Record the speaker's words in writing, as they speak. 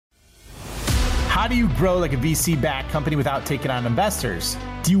How do you grow like a VC-backed company without taking on investors?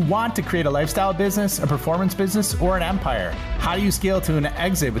 Do you want to create a lifestyle business, a performance business, or an empire? How do you scale to an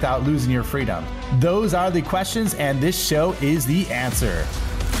exit without losing your freedom? Those are the questions, and this show is the answer.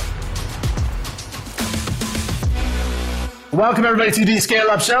 Welcome everybody to the Scale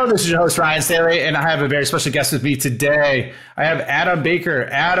Up Show. This is your host, Ryan Staley, and I have a very special guest with me today. I have Adam Baker.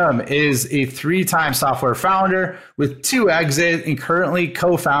 Adam is a 3-time software founder with 2 exits and currently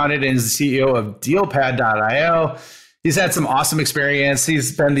co-founded and is the CEO of Dealpad.io. He's had some awesome experience.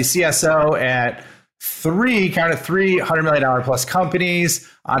 He's been the CSO at 3 $100 million plus companies.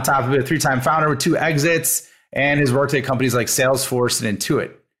 On top of it, a 3-time founder with 2 exits, and has worked at companies like Salesforce and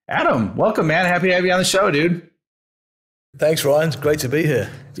Intuit. Adam, welcome, man. Happy to have you on the show, dude. Thanks, Ryan. It's great to be here.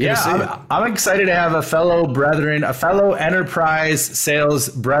 I'm excited to have a fellow enterprise sales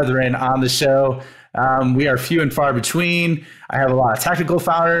brethren on the show. We are few and far between. I have a lot of technical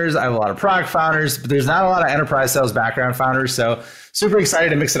founders. I have a lot of product founders, but there's not a lot of enterprise sales background founders. So super excited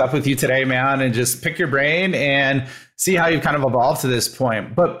to mix it up with you today, man, and just pick your brain and see how you've kind of evolved to this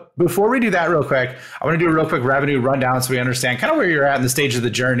point. But before we do that real quick, I want to do a real quick revenue rundown so we understand kind of where you're at in the stage of the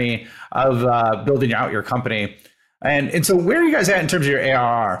journey of building out your company. And so where are you guys at in terms of your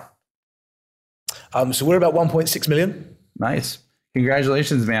ARR? So we're about 1.6 million. Nice.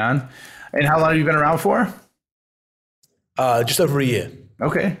 Congratulations, man. And how long have you been around for? Just over a year.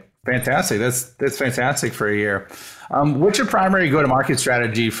 Okay. Fantastic. That's fantastic for a year. What's your primary go-to-market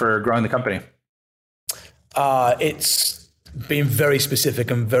strategy for growing the company? It's being very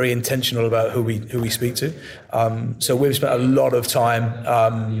specific and very intentional about who we speak to. So we've spent a lot of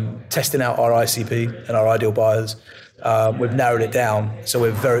time testing out our ICP and our ideal buyers. We've narrowed it down, so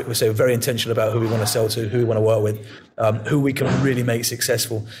we're very intentional about who we want to sell to, who we want to work with, who we can really make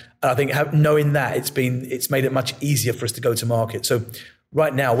successful. And I think knowing that it's made it much easier for us to go to market. So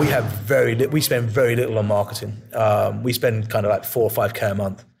right now we spend very little on marketing. We spend kind of like $4 or $5K a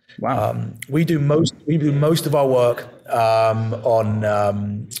month. Wow. We do most of our work on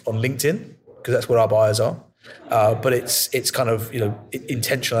LinkedIn because that's where our buyers are. But it's kind of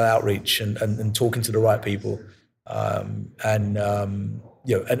intentional outreach and talking to the right people, and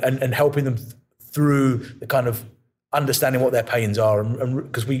helping them through the kind of understanding what their pains are, and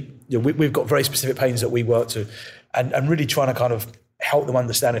because we've got very specific pains that we work to, and really trying to kind of help them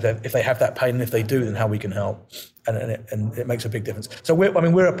understand if they have that pain, and if they do, then how we can help, and it makes a big difference. So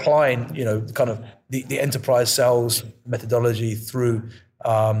we're applying kind of the enterprise sales methodology through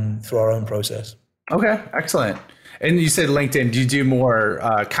our own process. Okay, excellent. And you said LinkedIn. Do you do more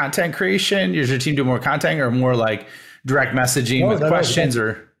content creation? Does your team do more content, or more like direct messaging with questions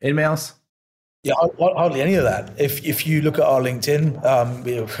or emails? Yeah, hardly any of that. If you look at our LinkedIn,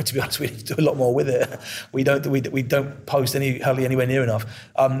 to be honest, we do a lot more with it. We don't post hardly anywhere near enough.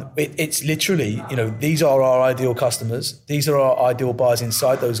 It's literally, these are our ideal customers. These are our ideal buyers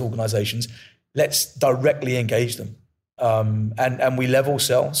inside those organizations. Let's directly engage them. And we level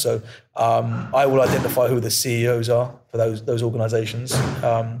sell. So I will identify who the CEOs are for those organizations,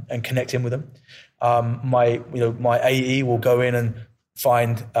 and connect in with them. My AE will go in and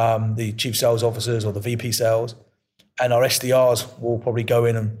find the chief sales officers or the VP sales, and our SDRs will probably go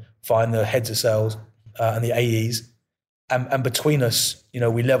in and find the heads of sales and the AEs, and between us,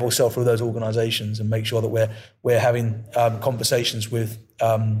 we level sell through those organizations and make sure that we're having conversations with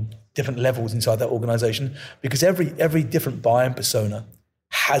different levels inside that organization, because every different buying persona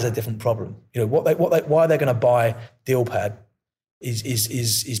has a different problem. Why they're going to buy Dealpad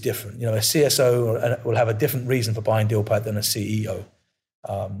is different. A CSO will have a different reason for buying Dealpad than a CEO.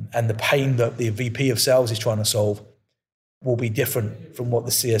 And the pain that the VP of sales is trying to solve will be different from what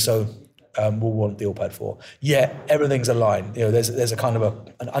the CSO will want Dealpad for. Yet everything's aligned. There's a kind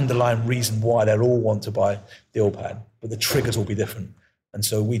of an underlying reason why they'll all want to buy Dealpad, but the triggers will be different. And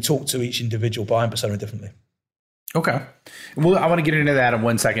so we talk to each individual buying persona differently. Okay. Well, I want to get into that in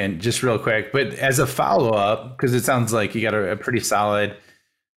 1 second, just real quick. But as a follow-up, because it sounds like you got a pretty solid,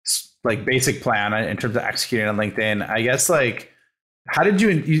 basic plan in terms of executing on LinkedIn. I guess, how did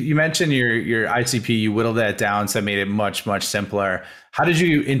you mentioned your ICP, you whittled that down, so it made it much, much simpler. How did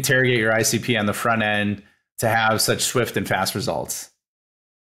you interrogate your ICP on the front end to have such swift and fast results?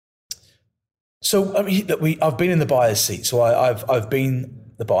 So I've been in the buyer's seat. So I've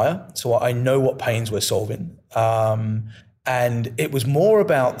been the buyer. So I know what pains we're solving. And it was more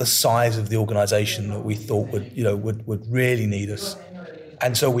about the size of the organization that we thought would really need us.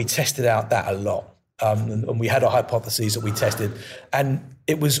 And so we tested out that a lot. And we had our hypotheses that we tested. And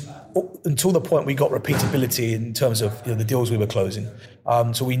it was until the point we got repeatability in terms of the deals we were closing.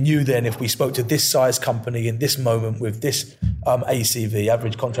 So we knew then if we spoke to this size company in this moment with this ACV,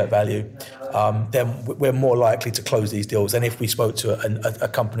 average contract value, then we're more likely to close these deals than if we spoke to a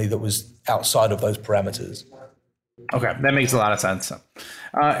company that was outside of those parameters. Okay, that makes a lot of sense.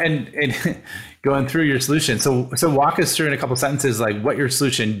 And going through your solution, so walk us through in a couple sentences like what your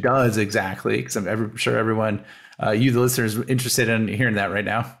solution does exactly, because I'm sure everyone, you the listeners, are interested in hearing that right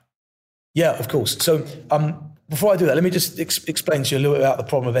now. Yeah, of course. So before I do that, let me just explain to you a little bit about the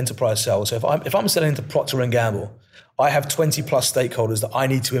problem of enterprise sales. So if I'm selling to Procter & Gamble, I have 20 plus stakeholders that I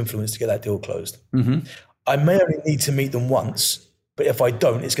need to influence to get that deal closed. Mm-hmm. I may only need to meet them once, but if I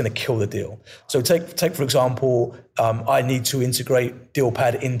don't, it's going to kill the deal. So take for example, I need to integrate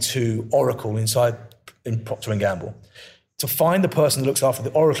DealPad into Oracle in Procter & Gamble. To find the person that looks after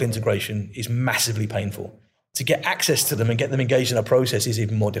the Oracle integration is massively painful. To get access to them and get them engaged in a process is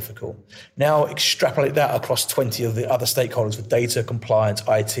even more difficult. Now extrapolate that across 20 of the other stakeholders for data, compliance,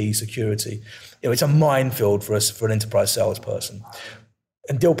 IT, security. It's a minefield for an enterprise salesperson.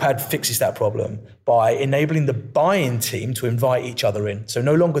 And DealPad fixes that problem by enabling the buying team to invite each other in. So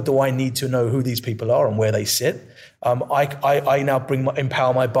no longer do I need to know who these people are and where they sit. I now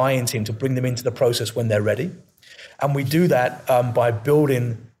empower my buying team to bring them into the process when they're ready. And we do that by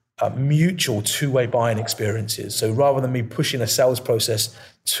building mutual two-way buying experiences. So rather than me pushing a sales process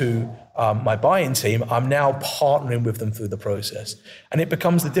to my buying team, I'm now partnering with them through the process, and it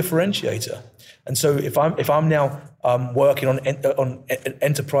becomes the differentiator. And so if I'm now working on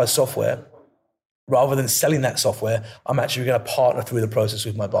enterprise software, rather than selling that software, I'm actually going to partner through the process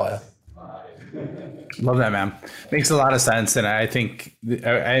with my buyer. Love that, man. Makes a lot of sense, and I think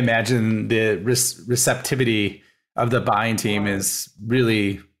I imagine the receptivity of the buying team is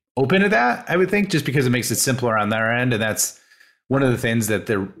really open to that, I would think, just because it makes it simpler on their end. And that's one of the things that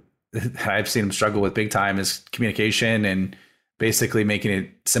I've seen them struggle with big time is communication and basically making it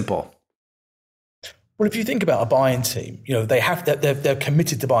simple. Well, if you think about a buying team, they're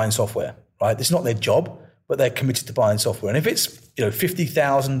committed to buying software, right? It's not their job, but they're committed to buying software. And if it's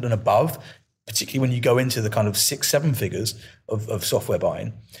 50,000 and above, particularly when you go into the kind of 6-7 figures of software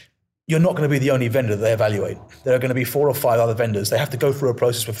buying, you're not going to be the only vendor that they evaluate. There are going to be 4 or 5 other vendors. They have to go through a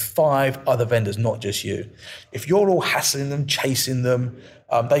process with 5 other vendors, not just you. If you're all hassling them, chasing them,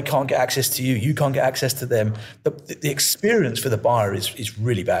 they can't get access to you, you can't get access to them, the experience for the buyer is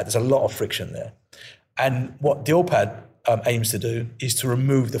really bad. There's a lot of friction there. And what DealPad aims to do is to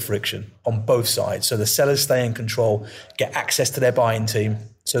remove the friction on both sides. So the sellers stay in control, get access to their buying team,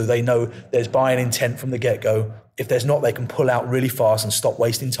 so they know there's buying intent from the get-go. If there's not, they can pull out really fast and stop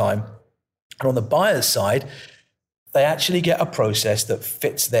wasting time. And on the buyer's side, they actually get a process that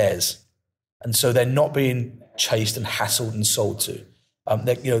fits theirs. And so they're not being chased and hassled and sold to.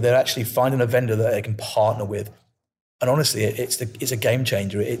 They're actually finding a vendor that they can partner with. And honestly, it's a game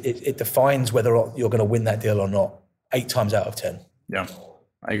changer. It defines whether you're going to win that deal or not, 8 times out of 10. Yeah,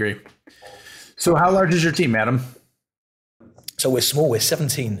 I agree. So how large is your team, Adam? So we're small. We're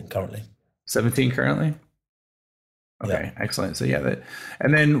 17 currently. 17 currently? Okay, yeah. Excellent. So yeah,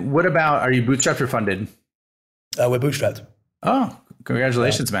 and then what about, are you bootstrapped or funded? We're bootstrapped. Oh,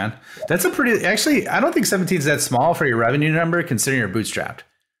 congratulations, man. That's actually, I don't think 17 is that small for your revenue number, considering you're bootstrapped.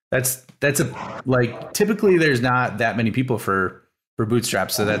 Typically there's not that many people for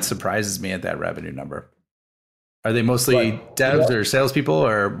bootstraps, so that surprises me at that revenue number. Are they mostly devs or salespeople,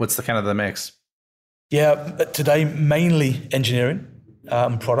 or what's the kind of the mix? Yeah, today mainly engineering,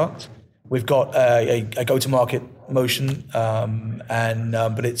 product. We've got a go-to-market motion,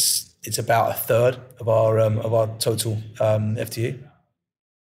 but it's about a third of our total FTE.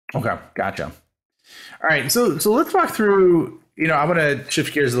 Okay, gotcha. All right, so let's walk through. I want to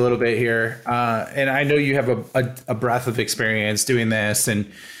shift gears a little bit here, and I know you have a breadth of experience doing this, and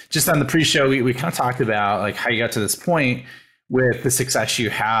just on the pre-show, we kind of talked about like how you got to this point with the success you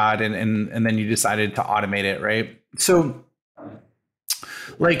had, and then you decided to automate it, right? So,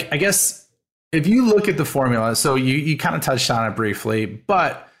 I guess if you look at the formula, so you kind of touched on it briefly,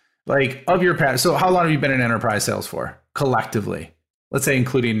 but of your past, so how long have you been in enterprise sales for collectively? Let's say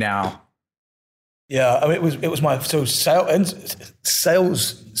including now. Yeah, I mean, it was my software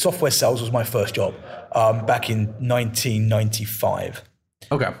sales was my first job back in 1995.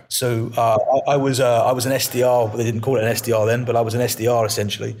 Okay. So I was an SDR. They didn't call it an SDR then, but I was an SDR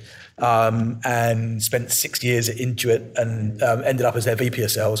essentially, and spent 6 years at Intuit and ended up as their VP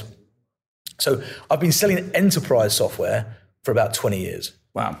of sales. So I've been selling enterprise software for about 20 years.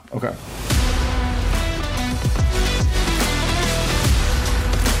 Wow. Okay.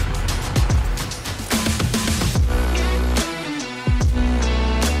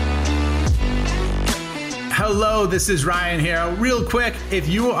 Hello, this is Ryan here. Real quick, if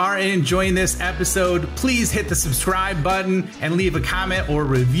you are enjoying this episode, please hit the subscribe button and leave a comment or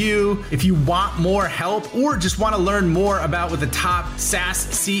review. If you want more help or just want to learn more about what the top SaaS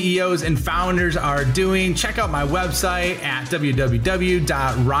CEOs and founders are doing, check out my website at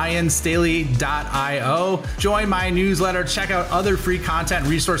www.ryanstaley.io. Join my newsletter, check out other free content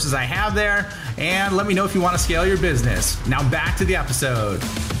resources I have there, and let me know if you want to scale your business. Now back to the episode.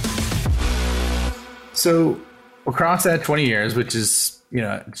 So across that 20 years, which is,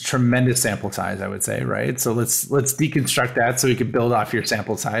 tremendous sample size, I would say, right? So let's deconstruct that so we can build off your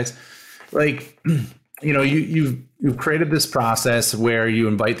sample size. Like, you've created this process where you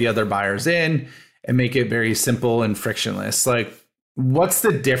invite the other buyers in and make it very simple and frictionless. Like, what's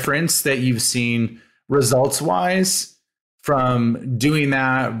the difference that you've seen results wise from doing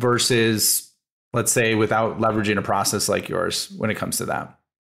that versus, let's say, without leveraging a process like yours when it comes to that?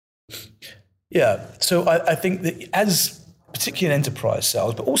 Yeah, so I think that as particularly in enterprise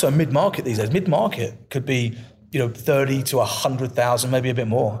sales, but also mid-market these days, mid-market could be 30 to 100,000, maybe a bit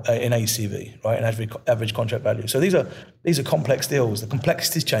more in ACV, right? An average contract value. So these are complex deals. The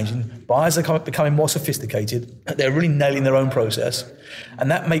complexity is changing. Buyers are becoming more sophisticated. They're really nailing their own process, and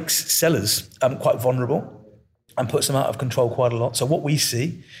that makes sellers quite vulnerable and puts them out of control quite a lot. So what we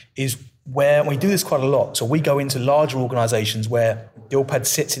see is where we do this quite a lot. So we go into larger organizations where DealPad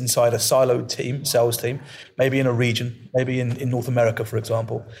sits inside a siloed team, sales team, maybe in a region, maybe in North America, for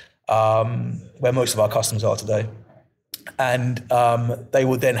example, where most of our customers are today. And they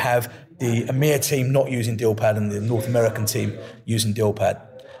will then have the EMEA team not using DealPad and the North American team using DealPad.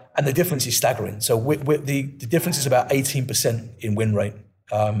 And the difference is staggering. So the difference is about 18% in win rate,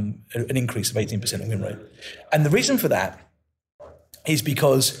 an increase of 18% in win rate. And the reason for that is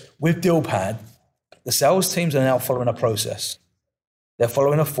because with DealPad, the sales teams are now following a process. They're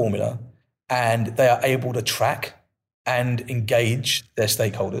following a formula, and they are able to track and engage their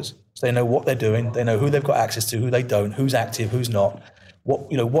stakeholders. So they know what they're doing. They know who they've got access to, who they don't, who's active, who's not,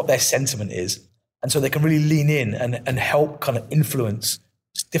 what their sentiment is. And so they can really lean in and help kind of influence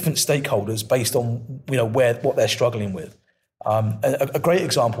different stakeholders based on, what they're struggling with. A great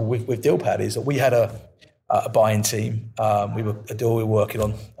example with DealPad is that we had a buying team. A deal we were working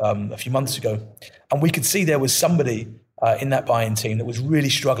on a few months ago, and we could see there was somebody in that buying team that was really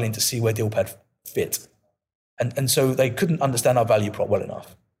struggling to see where DealPad fit, and so they couldn't understand our value prop well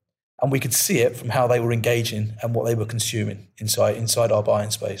enough, and we could see it from how they were engaging and what they were consuming inside our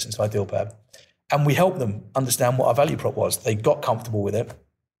buying space, inside DealPad, and we helped them understand what our value prop was. They got comfortable with it,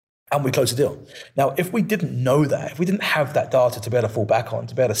 and we closed the deal. Now, if we didn't know that, if we didn't have that data to be able to fall back on,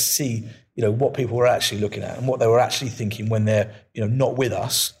 to be able to see what people were actually looking at and what they were actually thinking when they're, not with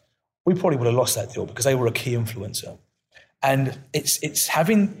us, we probably would have lost that deal because they were a key influencer. And it's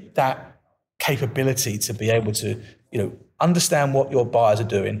having that capability to be able to, understand what your buyers are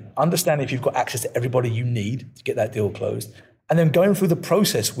doing, understand if you've got access to everybody you need to get that deal closed, and then going through the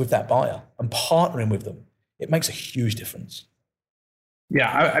process with that buyer and partnering with them. It makes a huge difference.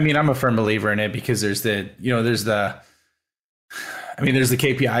 Yeah, I'm a firm believer in it because there's the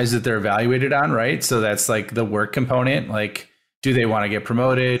KPIs that they're evaluated on, right? So that's like the work component. Like, do they want to get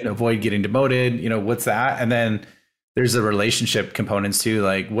promoted, avoid getting demoted? What's that? And then there's the relationship components too.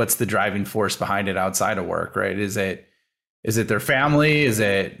 Like, what's the driving force behind it outside of work, right? Is it their family? Is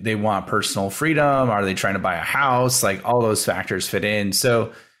it they want personal freedom? Are they trying to buy a house? Like, all those factors fit in.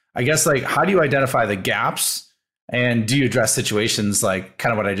 So I guess, like, how do you identify the gaps? And do you address situations like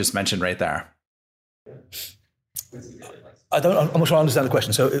kind of what I just mentioned right there? I'm not sure I understand the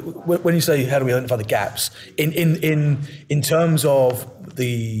question. So when you say how do we identify the gaps in terms of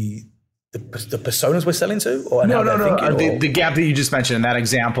the personas we're selling to, or no. The gap that you just mentioned in that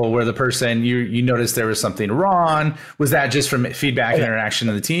example, where the person you noticed there was something wrong, was that just from feedback and interaction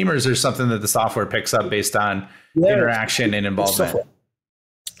of the team, or is there something that the software picks up based on interaction and involvement?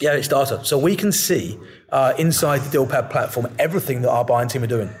 Yeah, it's data. So we can see inside the DealPad platform everything that our buying team are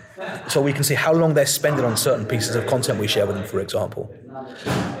doing. So we can see how long they're spending on certain pieces of content we share with them, for example.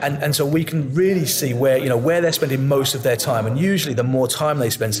 And so we can really see where they're spending most of their time. And usually the more time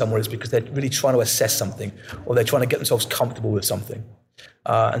they spend somewhere is because they're really trying to assess something, or they're trying to get themselves comfortable with something.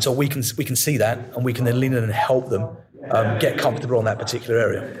 And so we can see that, and we can then lean in and help them get comfortable on that particular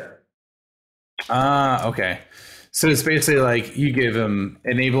area. Okay. So it's basically like you give them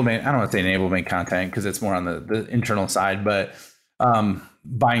enablement. I don't want to say enablement content because it's more on the internal side, but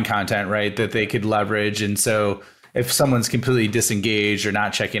buying content, right, that they could leverage. And so if someone's completely disengaged or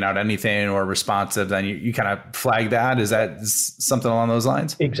not checking out anything or responsive, then you kind of flag that. Is that something along those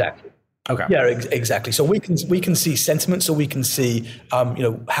lines? Exactly. Okay. Yeah, exactly. So we can see sentiment. So we can see,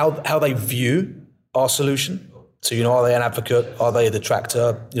 how they view our solution? So, are they an advocate? Are they a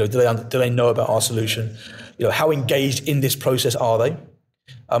detractor? Do they know about our solution? How engaged in this process are they?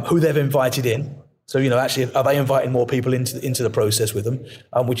 Who they've invited in. So, actually, are they inviting more people into the process with them,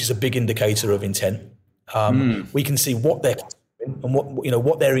 which is a big indicator of intent. We can see what they're doing and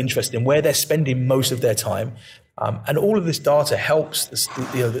what they're interested in, where they're spending most of their time. And all of this data helps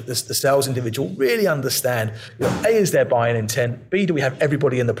the sales individual really understand, A, is their buying intent? B, do we have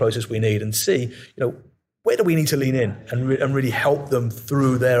everybody in the process we need? And C, where do we need to lean in and really help them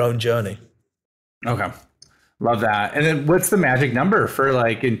through their own journey? Okay. Love that. And then what's the magic number for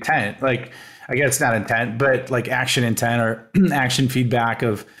like intent? Like, I guess not intent, but like action intent or action feedback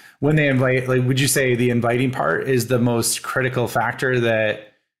of when they invite, like, would you say the inviting part is the most critical factor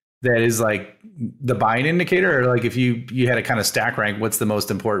that is like the buying indicator? Or like if you had a kind of stack rank, what's the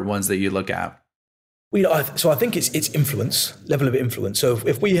most important ones that you look at? So I think it's influence, level of influence. So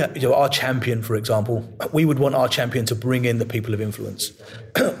if we have, our champion, for example, we would want our champion to bring in the people of influence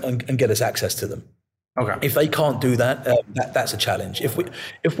and get us access to them. Okay. If they can't do that, that's a challenge.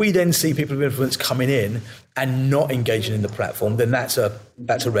 If we then see people of influence coming in and not engaging in the platform, then that's a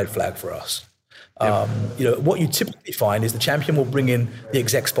red flag for us. Yep. What you typically find is the champion will bring in the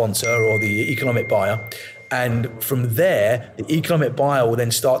exec sponsor or the economic buyer. And from there, the economic buyer will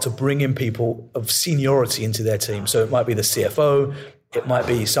then start to bring in people of seniority into their team. So it might be the CFO, it might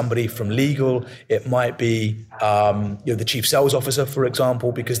be somebody from legal, it might be the chief sales officer, for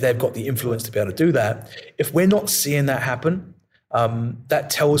example, because they've got the influence to be able to do that. If we're not seeing that happen, that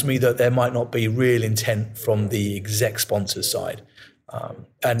tells me that there might not be real intent from the exec sponsor side.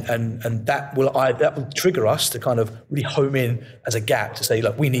 And that will trigger us to kind of really home in as a gap to say,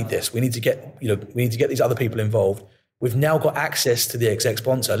 look, we need this. We need to get these other people involved. We've now got access to the exec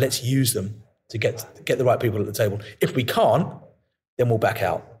sponsor. Let's use them to get the right people at the table. If we can't, then we'll back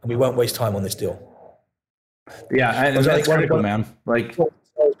out and we won't waste time on this deal. Yeah, and that's critical, man. Like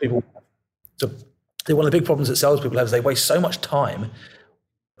salespeople. So one of the big problems that salespeople have is they waste so much time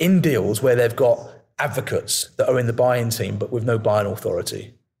in deals where they've got advocates that are in the buying team, but with no buying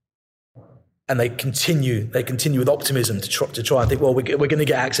authority. And they continue with optimism to try and think, well, we're going to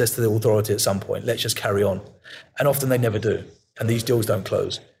get access to the authority at some point. Let's just carry on. And often they never do. And these deals don't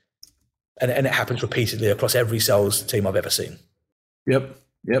close. And it happens repeatedly across every sales team I've ever seen. Yep.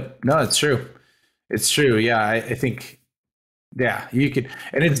 No, it's true. It's true. Yeah. I think, you could,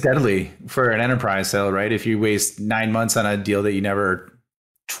 and it's deadly for an enterprise sale, right? If you waste 9 months on a deal that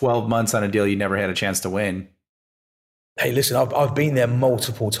 12 months on a deal you never had a chance to win. Hey, listen, I've been there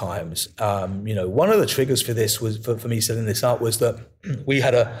multiple times. One of the triggers for this was for me setting this up was that we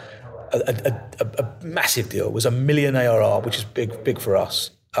had a massive deal. It was $1 million ARR, which is big for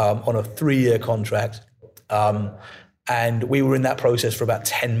us, on a 3-year contract. And we were in that process for about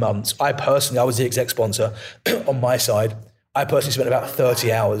 10 months. I was the exec sponsor on my side. I personally spent about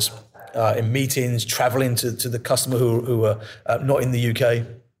 30 hours in meetings, traveling to the customer who were not in the UK,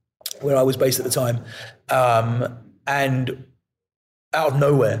 where I was based at the time. And out of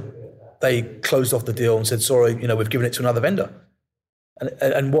nowhere, they closed off the deal and said, sorry, we've given it to another vendor.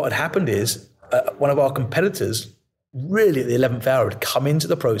 And what had happened is one of our competitors, really at the 11th hour, had come into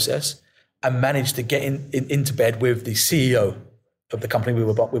the process and managed to get into bed with the CEO of the company we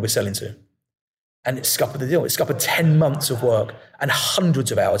were selling to. And it scuppered the deal. It scuppered 10 months of work and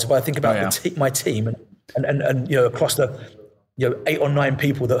hundreds of hours. If I think about my team and across the 8 or 9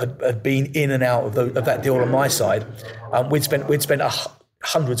 people that had been in and out of that deal on my side, we'd spent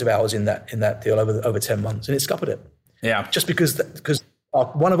hundreds of hours in that deal over 10 months, and it scuppered it. Yeah, just because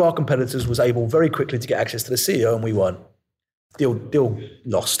one of our competitors was able very quickly to get access to the CEO, and we weren't. Deal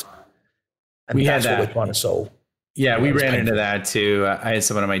lost. And that's what we're trying to solve. Yeah, we ran into that too. I had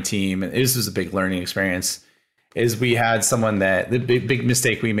someone on my team, and this was a big learning experience. Is we had someone that the big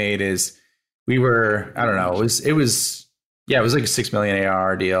mistake we made is we were, I don't know, it was like a $6 million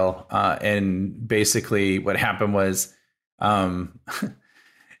ARR deal, and basically what happened was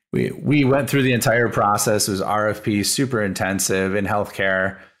we went through the entire process. It was RFP, super intensive in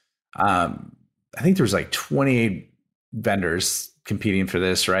healthcare. I think there was like 28 vendors competing for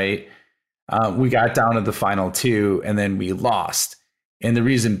this, right? We got down to the final 2 and then we lost. And the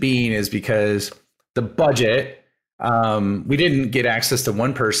reason being is because the budget, we didn't get access to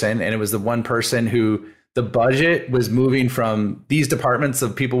one person, and it was the one person who the budget was moving from these departments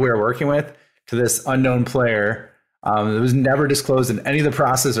of people we were working with to this unknown player. It was never disclosed in any of the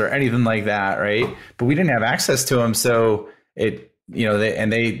process or anything like that, right? But we didn't have access to them, so the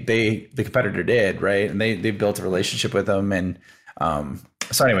competitor did, right? And they built a relationship with them, and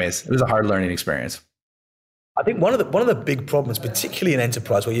so anyways, it was a hard learning experience. I think one of the big problems, particularly in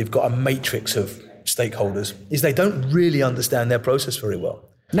enterprise, where you've got a matrix of stakeholders is they don't really understand their process very well.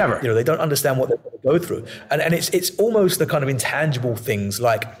 Never. They don't understand what they're going to go through. And it's almost the kind of intangible things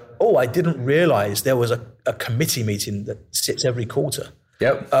like, oh, I didn't realize there was a committee meeting that sits every quarter.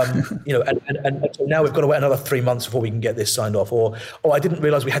 Yep. And so now we've got to wait another 3 months before we can get this signed off. Or, oh, I didn't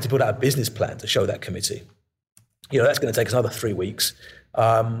realize we had to put out a business plan to show that committee. That's going to take us another 3 weeks.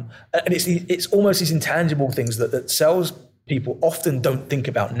 And it's almost these intangible things that sales people often don't think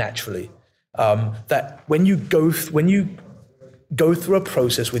about naturally. That when you go through a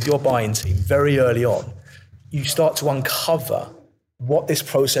process with your buying team very early on, you start to uncover what this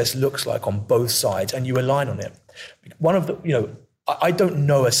process looks like on both sides, and you align on it. I don't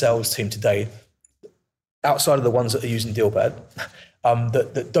know a sales team today, outside of the ones that are using DealPad,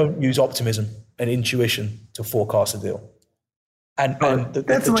 that don't use optimism and intuition to forecast a deal. And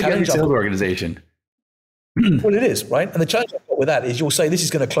that's like any sales organization. Well, it is, right? And the challenge I've got with that is you'll say this is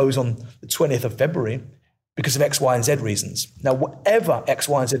going to close on the 20th of February because of X, Y, and Z reasons. Now, whatever X,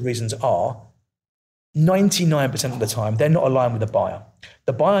 Y, and Z reasons are, 99% of the time, they're not aligned with the buyer.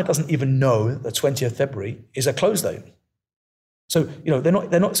 The buyer doesn't even know the 20th of February is a close date. So,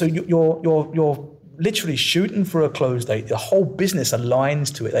 they're not, so you're literally shooting for a close date. The whole business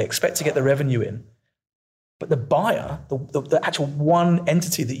aligns to it. They expect to get the revenue in. But the buyer, the actual one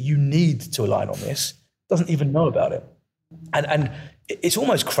entity that you need to align on this, doesn't even know about it. And it's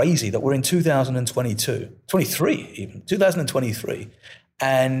almost crazy that we're in 2023,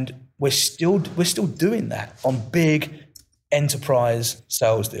 and we're still doing that on big enterprise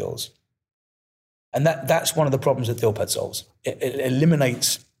sales deals. And that's one of the problems that DealPad solves. It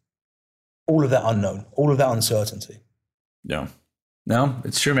eliminates all of that unknown, all of that uncertainty. Yeah. No,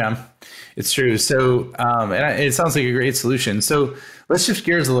 it's true, man. It's true. So, and it sounds like a great solution. So let's shift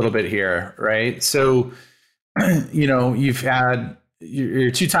gears a little bit here, right? So, you've had your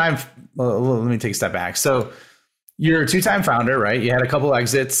two-time, let me take a step back. So you're a two-time founder, right? You had a couple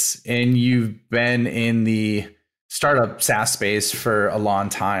exits and you've been in the startup SaaS space for a long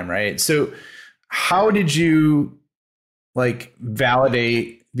time, right? So how did you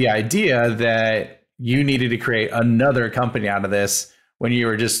validate the idea that you needed to create another company out of this when you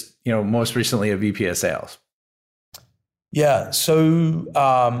were just, most recently a VP of sales? Yeah. So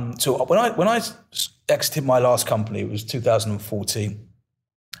when I exited my last company, it was 2014.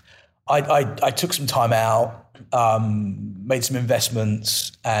 I took some time out, made some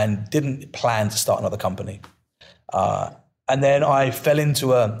investments, and didn't plan to start another company. And then I fell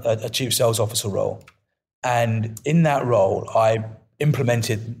into a chief sales officer role. And in that role, I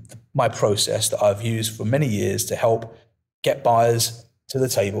implemented my process that I've used for many years to help get buyers to the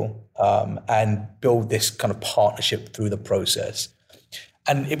table and build this kind of partnership through the process.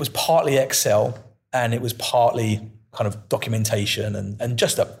 And it was partly Excel, and it was partly kind of documentation and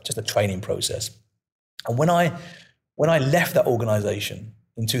just a training process. And when I left that organization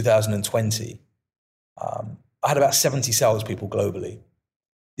in 2020, I had about 70 salespeople globally.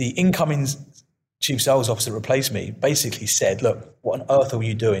 The incoming chief sales officer that replaced me basically said, look, what on earth are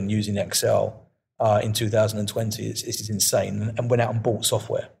you doing using Excel in 2020? This is insane, and went out and bought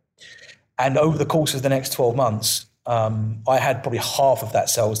software. And over the course of the next 12 months, I had probably half of that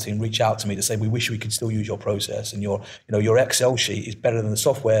sales team reach out to me to say, we wish we could still use your process, and your Excel sheet is better than the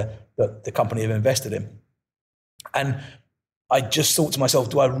software that the company have invested in. And I just thought to myself,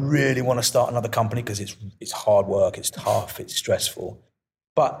 do I really want to start another company? Because it's hard work, it's tough, it's stressful.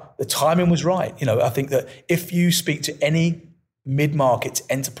 But the timing was right. I think that if you speak to any mid-market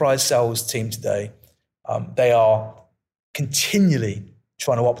enterprise sales team today, they are continually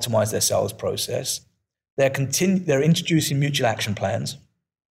trying to optimize their sales process. They're introducing mutual action plans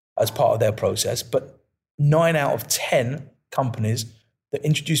as part of their process, but 9 out of 10 companies that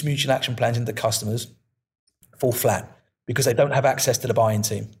introduce mutual action plans into customers fall flat because they don't have access to the buying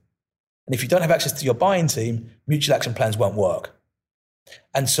team. And if you don't have access to your buying team, mutual action plans won't work.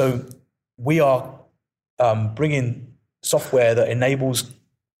 And so we are bringing software that enables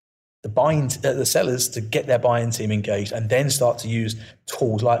the sellers to get their buying team engaged and then start to use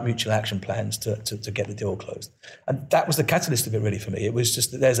tools like mutual action plans to get the deal closed. And that was the catalyst of it really for me. It was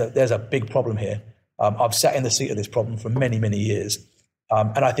just that there's a big problem here. I've sat in the seat of this problem for many, many years.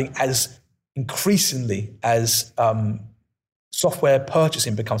 And I think as software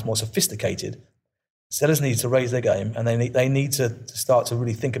purchasing becomes more sophisticated, sellers need to raise their game, and they need to start to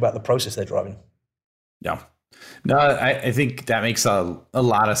really think about the process they're driving. Yeah. No, I think that makes a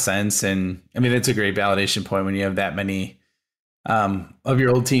lot of sense. And I mean, it's a great validation point when you have that many of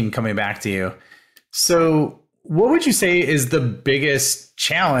your old team coming back to you. So what would you say is the biggest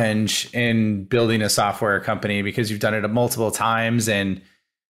challenge in building a software company? Because you've done it multiple times, and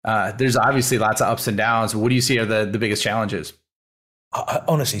There's obviously lots of ups and downs. What do you see are the biggest challenges?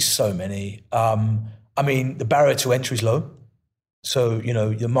 Honestly, so many. I mean, the barrier to entry is low. So,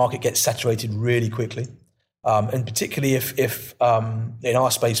 the market gets saturated really quickly. And particularly if in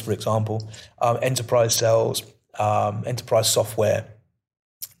our space, for example, enterprise sales, enterprise software,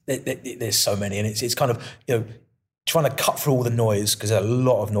 there's so many. And it's kind of, trying to cut through all the noise, because there's a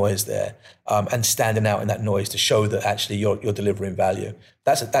lot of noise there, and standing out in that noise to show that actually you're delivering value.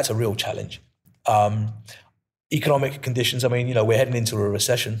 That's a real challenge. Economic conditions, I mean, we're heading into a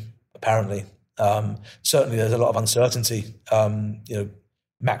recession, apparently. Certainly there's a lot of uncertainty,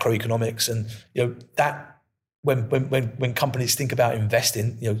 macroeconomics, and that when companies think about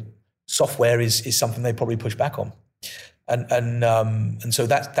investing, software is something they probably push back on. And so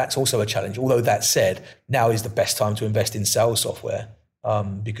that's also a challenge. Although that said, now is the best time to invest in sales software,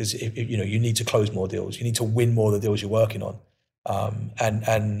 because if you need to close more deals, you need to win more of the deals you're working on,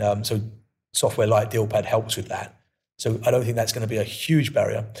 so software like DealPad helps with that. So I don't think that's going to be a huge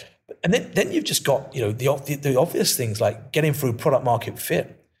barrier. And then you've just got the obvious things like getting through product market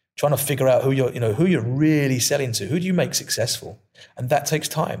fit, trying to figure out who you're really selling to, who do you make successful, and that takes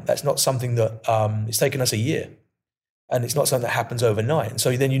time. That's not something that it's taken us a year. And it's not something that happens overnight. And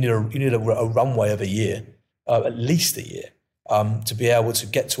so then you need a runway of a year, at least a year, to be able to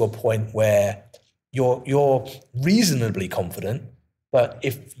get to a point where you're reasonably confident. But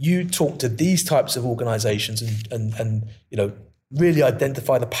if you talk to these types of organizations and really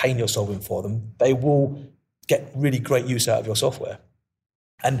identify the pain you're solving for them, they will get really great use out of your software.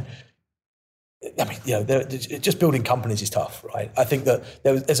 And I mean, just building companies is tough, right? I think that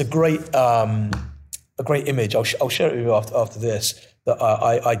there's a great image. I'll share it with you after this, that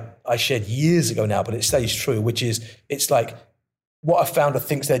I shared years ago now, but it stays true, which is it's like what a founder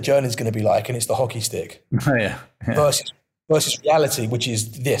thinks their journey is going to be like, and it's the hockey stick. Oh, yeah. Versus reality, which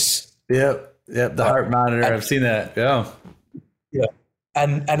is this. Yep. The heart monitor. I've seen that. Yeah. Yeah.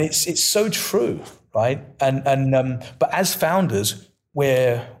 And it's so true, right? And but as founders,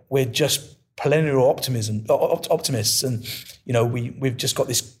 we're just perennial optimists, and we've just got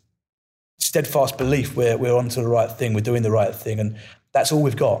this steadfast belief we're onto the right thing, we're doing the right thing, and that's all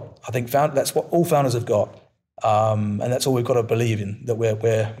we've got. I think that's what all founders have got, and that's all we've got to believe in. That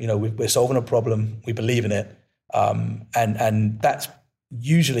we're solving a problem, we believe in it, and that's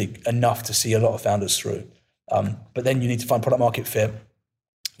usually enough to see a lot of founders through. But then you need to find product market fit.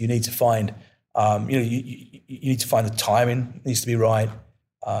 You need to find you need to find the timing needs to be right.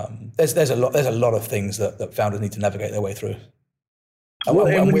 There's a lot of things that founders need to navigate their way through. What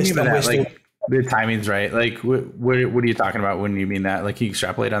do you mean by that? Like the timing's right. Like what are you talking about when you mean that? Like, can you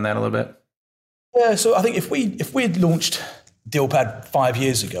extrapolate on that a little bit? Yeah. So I think if we had launched DealPad 5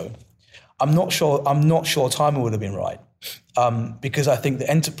 years ago, I'm not sure timing would have been right, because I think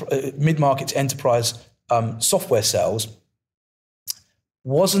the mid-market to enterprise software sales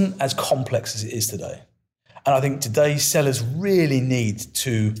wasn't as complex as it is today. And I think today's sellers really need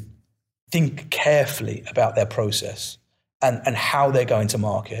to think carefully about their process and how they're going to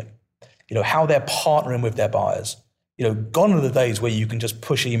market, how they're partnering with their buyers. Gone are the days where you can just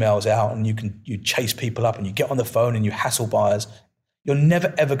push emails out and you chase people up and you get on the phone and you hassle buyers. You're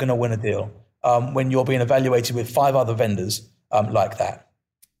never, ever going to win a deal when you're being evaluated with 5 other vendors like that.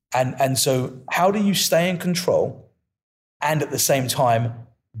 And so how do you stay in control and at the same time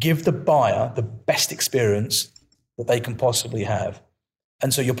give the buyer the best experience that they can possibly have?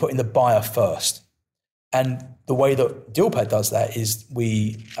 And so you're putting the buyer first. And the way that DealPad does that is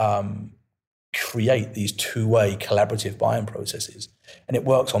we create these two-way collaborative buying processes, and it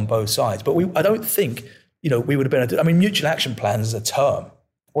works on both sides. But I don't think we would have been. I mean, mutual action plans as a term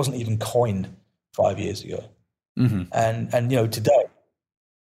wasn't even coined 5 years ago. Mm-hmm. And today,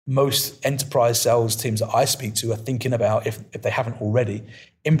 most enterprise sales teams that I speak to are thinking about, if they haven't already,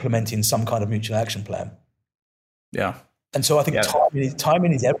 implementing some kind of mutual action plan. Yeah. And so I think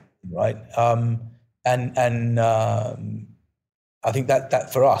timing is everything, right? And I think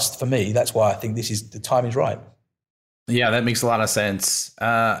that for me, that's why I think the time is right. Yeah, that makes a lot of sense.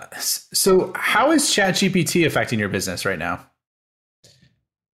 So how is ChatGPT affecting your business right now?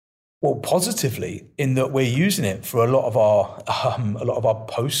 Well, positively, in that we're using it for a lot of our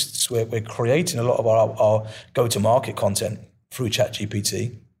posts. We're creating a lot of our go-to-market content through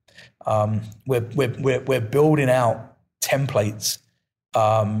ChatGPT. We're building out templates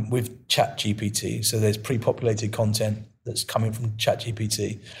with ChatGPT. So there's pre-populated content that's coming from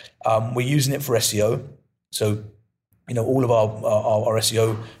ChatGPT. We're using it for SEO. So all of our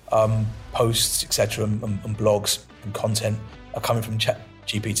SEO posts, etc., and blogs and content are coming from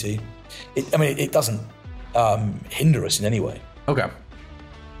ChatGPT. It doesn't hinder us in any way. Okay.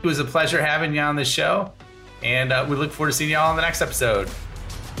 It was a pleasure having you on the show, and we look forward to seeing you all on the next episode.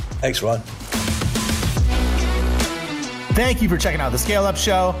 Thanks, Ryan. Thank you for checking out the Scale Up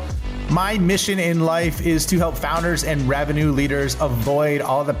Show. My mission in life is to help founders and revenue leaders avoid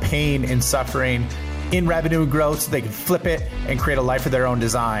all the pain and suffering in revenue growth so they can flip it and create a life of their own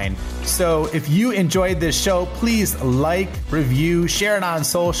design. So if you enjoyed this show, please like, review, share it on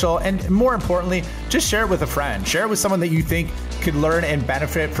social, and more importantly, just share it with a friend. Share it with someone that you think could learn and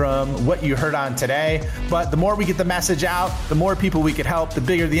benefit from what you heard on today. But the more we get the message out, the more people we could help, the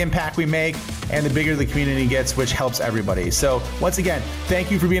bigger the impact we make, and the bigger the community gets, which helps everybody. So once again,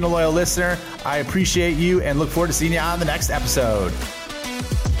 thank you for being a loyal listener. I appreciate you and look forward to seeing you on the next episode.